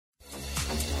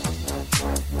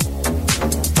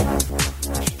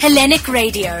Hellenic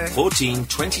Radio.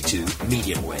 1422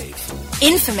 medium wave.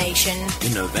 Information.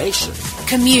 Innovation.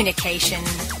 Communication.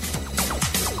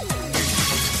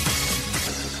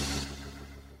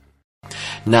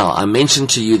 Now, I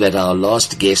mentioned to you that our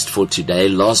last guest for today,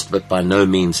 last but by no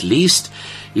means least,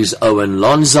 is Owen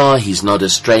Lonzaar. He's not a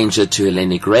stranger to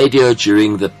Hellenic Radio.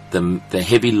 During the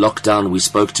heavy lockdown, we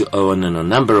spoke to Owen on a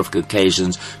number of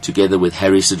occasions, together with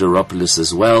Harry Sideropoulos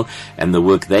as well, and the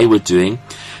work they were doing.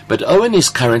 But Owen is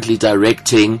currently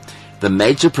directing the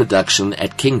major production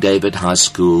at King David High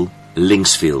School,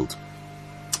 Linksfield.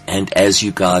 And as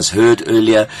you guys heard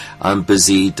earlier, I'm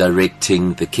busy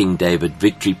directing the King David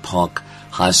Victory Park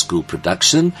High School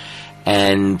production.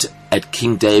 And at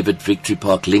King David Victory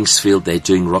Park, Linksfield, they're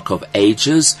doing Rock of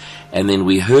Ages. And then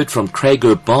we heard from Craig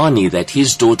Urbani that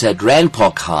his daughter at Rand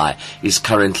Park High is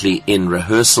currently in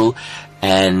rehearsal.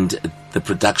 And the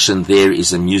production there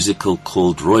is a musical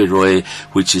called Roy Roy,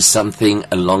 which is something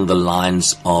along the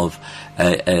lines of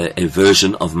a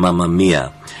version of Mamma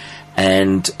Mia.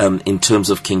 And in terms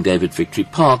of King David Victory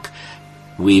Park,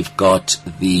 we've got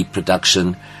the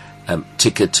production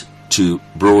Ticket to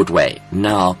Broadway.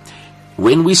 Now,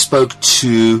 when we spoke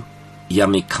to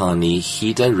Yamikani,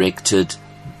 he directed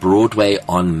Broadway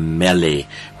on Melee,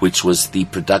 which was the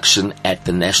production at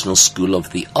the National School of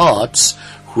the Arts,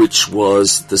 which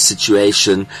was the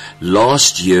situation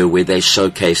last year where they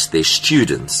showcased their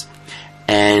students.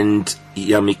 And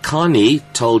Yamikani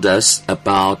told us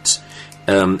about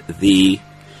the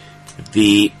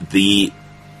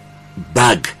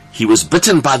bug. He was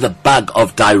bitten by the bug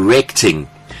of directing,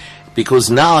 because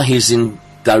now he's in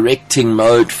directing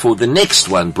mode for the next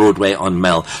one, Broadway on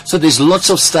Mel. So there's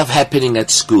lots of stuff happening at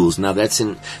schools. Now that's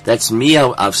me.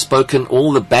 I've spoken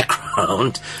all the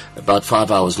background, about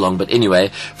 5 hours long. But anyway,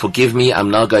 forgive me.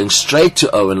 I'm now going straight to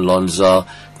Owen Lonzaar.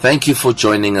 Thank you for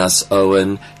joining us,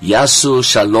 Owen. Yasu,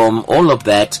 Shalom, all of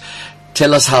that.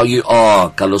 Tell us how you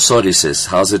are, Kalosorisis.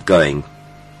 How's it going?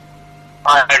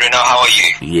 Hi, Reno. How are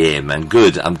you? Yeah, man,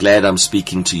 good. I'm glad I'm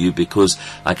speaking to you because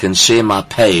I can share my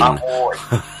pain.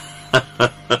 We'll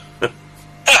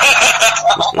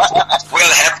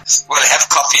have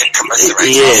coffee and commiserate.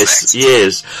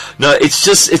 Yes. No, it's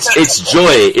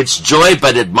joy. It's joy,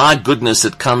 but my goodness,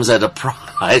 it comes at a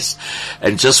price.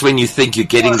 And just when you think you're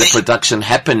getting the production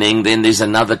happening, then there's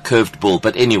another curved ball.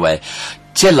 But anyway,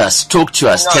 talk to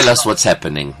us, tell us what's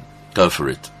happening. Go for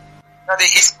it. No, there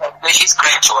is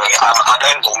great joy. I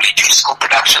don't normally do school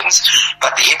productions,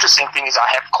 but the interesting thing is I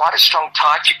have quite a strong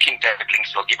tie to King David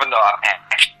Linksfield, even though I'm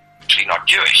actually not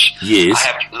Jewish. Yes. I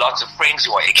have lots of friends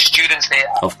who are ex-students there.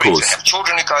 Of course. I have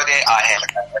children who go there. I have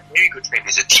a very good friend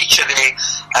who's a teacher there.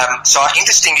 So I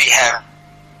interestingly have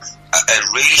a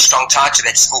really strong tie to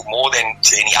that school more than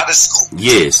to any other school.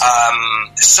 Yes.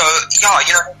 So, yeah, the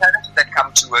challenges that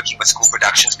come to working with school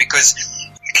productions, because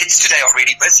kids today are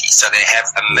really busy, so they have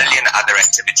a million other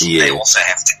activities they also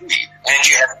have to do. And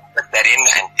you have to put that in,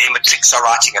 and their matrics are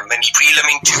writing a mini prelim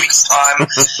in 2 weeks' time,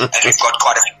 and we've got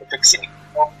quite a few matrics in.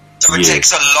 So it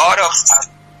takes a lot of,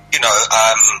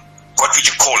 what would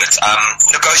you call it?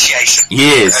 Negotiation.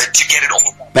 Yes. To get it all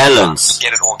done. Balance.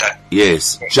 Get it all done.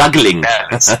 Yes. Juggling.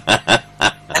 Balance. And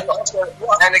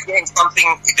again,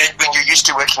 something that when you're used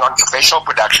to working on professional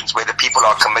productions where the people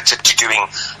are committed to doing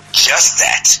just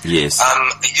that, yes.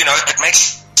 It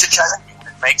makes it challenging.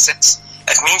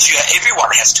 It means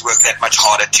everyone has to work that much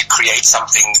harder to create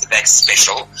something that's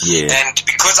special. Yeah. And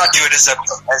because I do it as a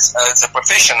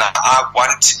profession,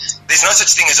 there's no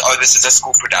such thing as, this is a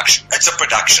school production. It's a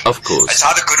production. Of course. It's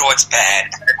either good or it's bad.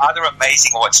 It's either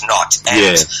amazing or it's not.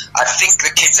 And I think the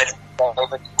kids that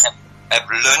have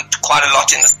learned quite a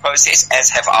lot in this process, as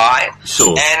have I.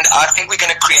 Sure. And I think we're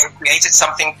going to created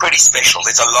something pretty special.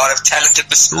 There's a lot of talent at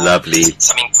the school. Lovely.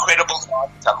 Some incredible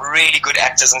artists, some really good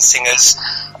actors and singers.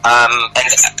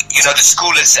 The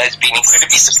school has been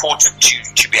incredibly supportive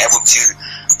to be able to,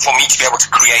 for me to be able to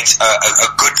create a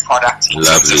good product in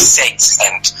terms of sets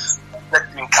and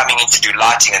coming in to do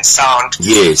lighting and sound.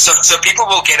 Yes. So people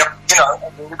will get a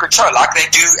really good show like they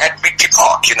do at Victory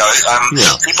Park. People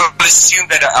assume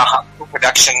that a high school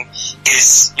production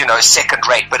is second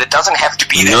rate, but it doesn't have to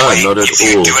be that way. No, not at if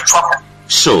you all. do it properly.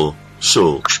 Sure.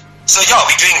 So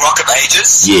we're doing Rock of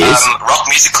Ages, rock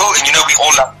musical, and we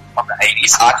all love from the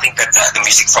 80s. I think that the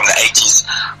music from the 80s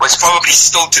was probably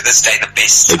still to this day the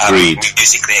best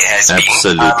music there has been.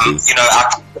 Absolutely.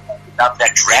 I love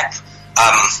that rap.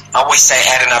 I always say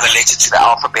add another letter to the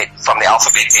alphabet, from the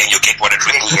alphabet there, and you'll get what it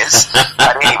really is.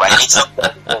 But anyway, it's not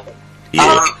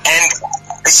and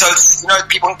so,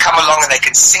 people can come along and they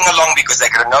can sing along because they're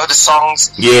going to know the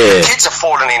songs. Yeah. The kids have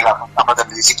fallen in love with some of the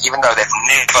music, even though they've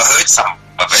never heard some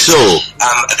of it. Sure.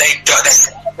 They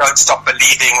don't stop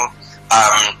believing.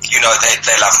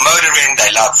 They love motoring.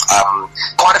 They love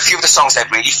quite a few of the songs they've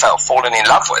really fallen in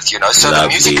love with. So Lovely, the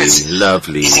music is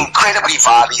incredibly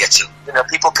vibey.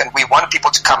 We want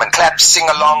people to come and clap, sing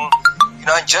along,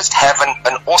 and just have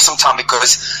an awesome time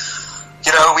because,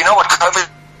 we know what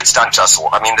COVID's done to us all.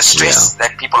 I mean, the stress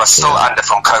that people are still under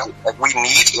from COVID. Like, we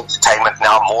need entertainment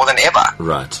now more than ever.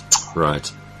 Right.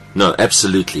 No,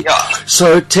 absolutely. Yeah.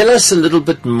 So tell us a little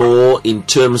bit more in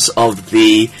terms of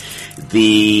the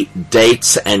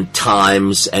dates and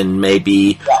times and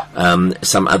maybe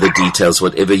some other details,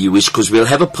 whatever you wish, because we'll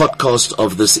have a podcast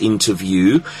of this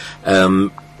interview,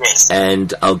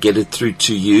 and I'll get it through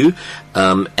to you,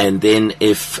 and then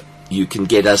if you can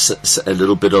get us a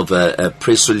little bit of a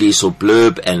press release or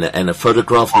blurb and a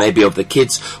photograph maybe of the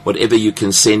kids, whatever you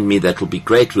can send me, that will be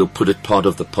great. We'll put it part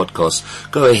of the podcast.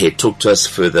 Go ahead, talk to us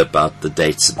further about the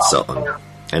dates and so on,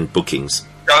 and bookings.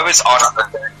 So it's on the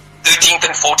 13th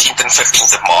and 14th and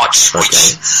 15th of March,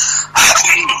 which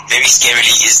very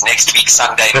scarily is next week,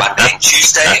 Sunday, Monday and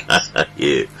Tuesday.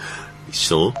 Yeah.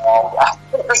 Sure.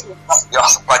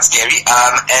 Quite scary.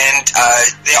 And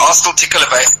there are still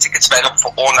tickets available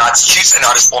for all nights. Tuesday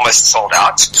night is almost sold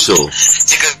out. Sure.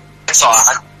 Tickets are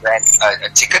 $100 a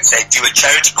ticket. They do a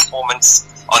charity performance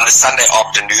on the Sunday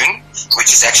afternoon,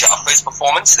 which is actually our first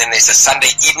performance. Then there's a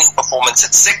Sunday evening performance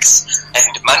at 6,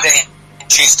 and Monday and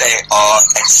Tuesday are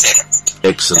at 7.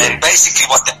 Excellent. And basically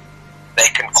what they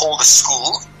can call the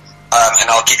school, and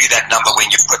I'll give you that number when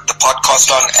you put the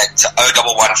podcast on at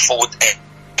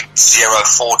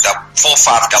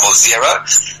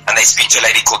 011-480-4500, and they speak to a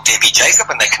lady called Debbie Jacob,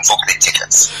 and they can book their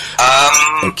tickets.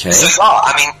 So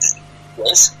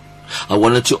yes. I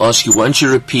wanted to ask you, won't you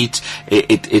repeat,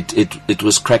 it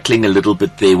was crackling a little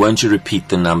bit there, won't you repeat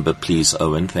the number please,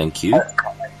 Owen? Thank you. No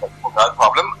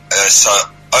problem. So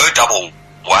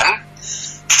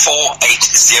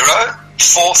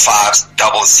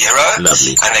 011-480-4500.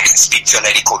 Lovely. And they can speak to a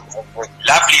lady called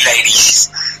lovely lady. She's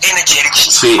energetic.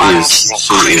 She's she fun. Is. She's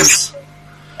she incredible. is.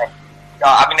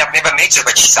 I mean, I've never met her,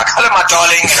 but she's like, "Hello, my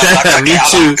darling." And I'm like, okay, Me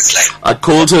too. I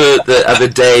called her the other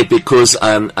day because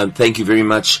thank you very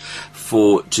much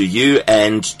to you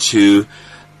and to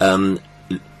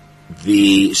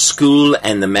the school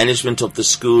and the management of the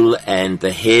school and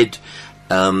the head,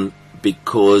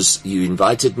 because you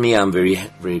invited me. I'm very,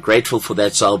 very grateful for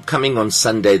that. So I'm coming on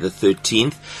Sunday the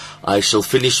 13th. I shall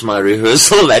finish my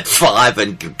rehearsal at 5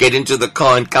 and get into the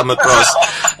car and come across.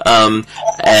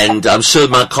 And I'm sure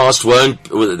my cast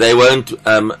won't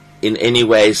in any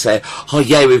way say, oh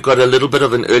yeah, we've got a little bit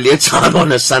of an earlier time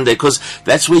on a Sunday, because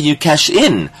that's where you cash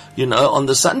in, on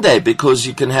the Sunday, because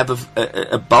you can have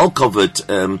a bulk of it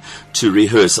to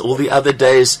rehearse. All the other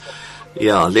days,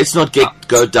 let's not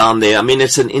go down there. I mean,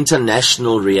 it's an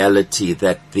international reality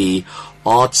that the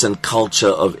arts and culture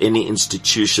of any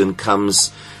institution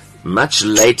comes much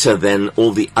later than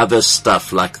all the other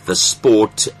stuff like the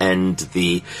sport and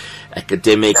the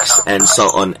academics and so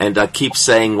on. And I keep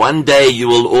saying one day you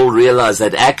will all realize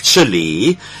that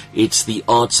actually it's the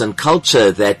arts and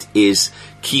culture that is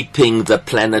keeping the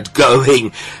planet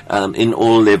going in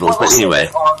all levels. But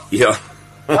anyway, No,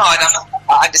 I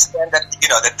understand that,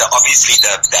 that obviously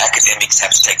the academics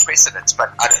have to take precedence,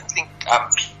 but I don't think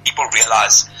people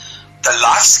realize the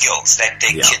life skills that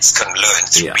their kids can learn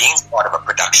through being part of a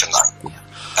production line.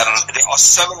 There are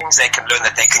so many things they can learn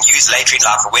that they can use later in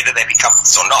life, whether they become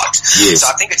this or not. Yes. So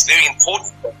I think it's very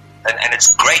important, and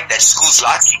it's great that schools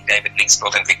like David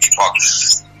Linksfield and Victory Park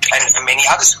and many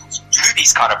other schools do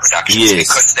these kind of productions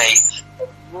because they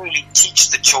really teach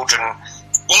the children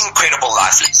incredible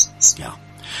life lessons. Yeah.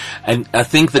 And I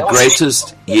think the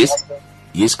greatest... Yes,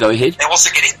 go ahead. They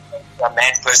also get a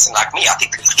mad person like me. I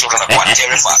think the children are quite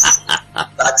terrified.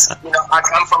 But, I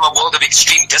come from a world of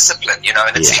extreme discipline,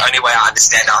 and it's the only way I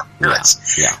understand how to do it.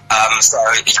 So,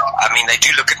 they do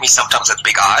look at me sometimes with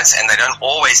big eyes, and they don't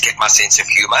always get my sense of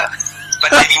humor.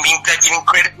 But they've been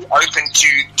incredibly open to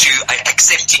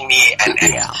accepting me and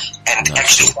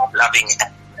actually loving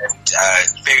and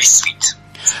very sweet.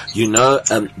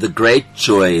 The great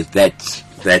joy that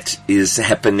is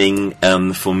happening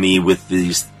for me with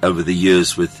these over the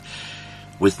years with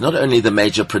not only the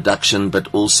major production but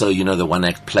also the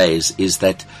one-act plays, is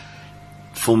that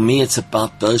for me it's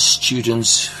about those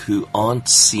students who aren't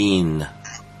seen,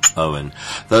 Owen,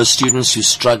 those students who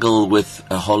struggle with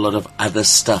a whole lot of other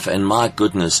stuff. And my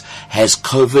goodness, has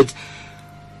COVID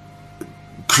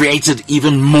created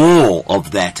even more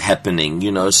of that happening,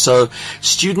 so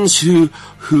students who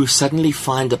suddenly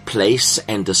find a place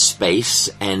and a space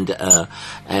and a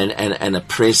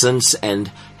presence,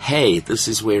 and hey, this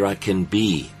is where I can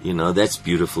be, that's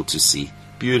beautiful to see.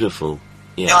 Beautiful.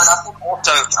 Yeah. And I think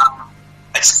also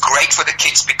it's great for the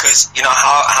kids because,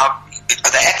 how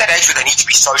they're at that age where they need to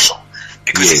be social.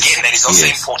 Because, again, that is also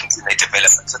important in their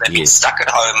development. So they've been stuck at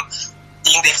home,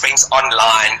 seeing their friends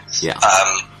online. Yeah.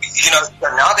 So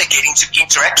now they're getting to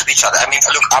interact with each other. I mean,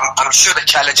 look, I'm sure the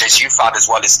challenge, as you found as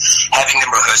well, is having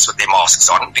them rehearse with their masks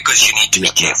on because you need to be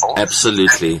careful.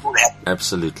 Absolutely.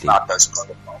 About those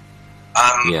protocols.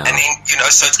 And then,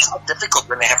 so it's quite difficult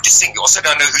when they have to sing. You also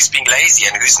don't know who's being lazy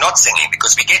and who's not singing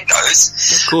because we get those.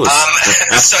 Of course.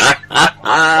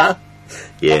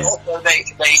 Yeah. Also there's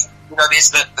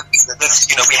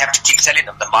we have to keep telling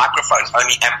them the microphone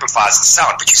only amplifies the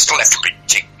sound, but you still have to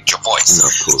project your voice. No,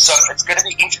 of course. So it's going to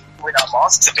be interesting when our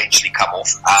masks eventually come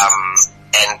off,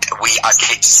 and we are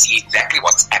getting to see exactly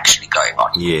what's actually going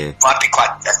on. Yeah. It might be quite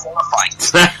horrifying.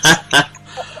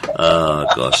 Oh,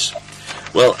 gosh.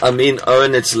 Well, I mean,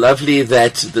 Owen, it's lovely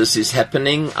that this is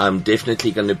happening. I'm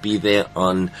definitely going to be there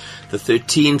on the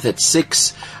 13th at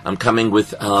 6. I'm coming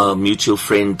with our mutual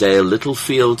friend Dale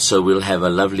Littlefield, so we'll have a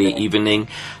lovely evening.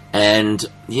 And,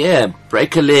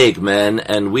 break a leg, man.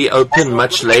 And we open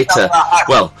much later.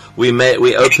 Well, we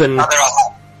open about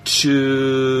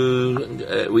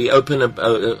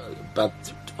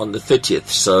on the 30th.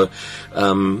 So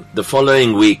the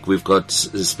following week we've got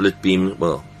Split Beam.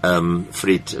 Well,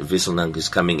 Fred Wisselnang is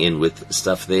coming in with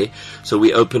stuff there. So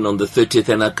we open on the 30th,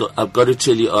 and I've got to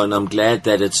tell you, and I'm glad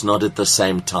that it's not at the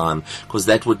same time, because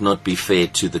that would not be fair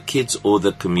to the kids or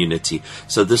the community.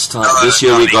 So this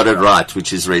year we got it right,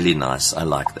 which is really nice. I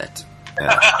like that.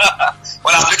 Yeah.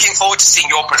 Well, I'm looking forward to seeing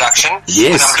your production.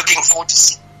 Yes. And I'm looking forward to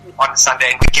seeing you on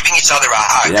Sunday, and we're giving each other a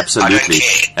hug. Absolutely. I don't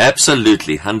care.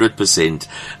 Absolutely. 100%.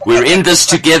 We're in this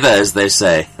together, as they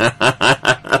say.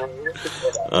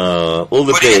 All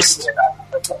the best.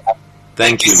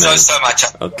 Thank you, man. so much.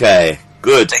 Okay,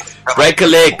 good. Break a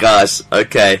leg, guys.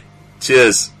 Okay.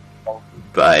 Cheers.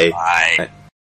 Bye. Bye.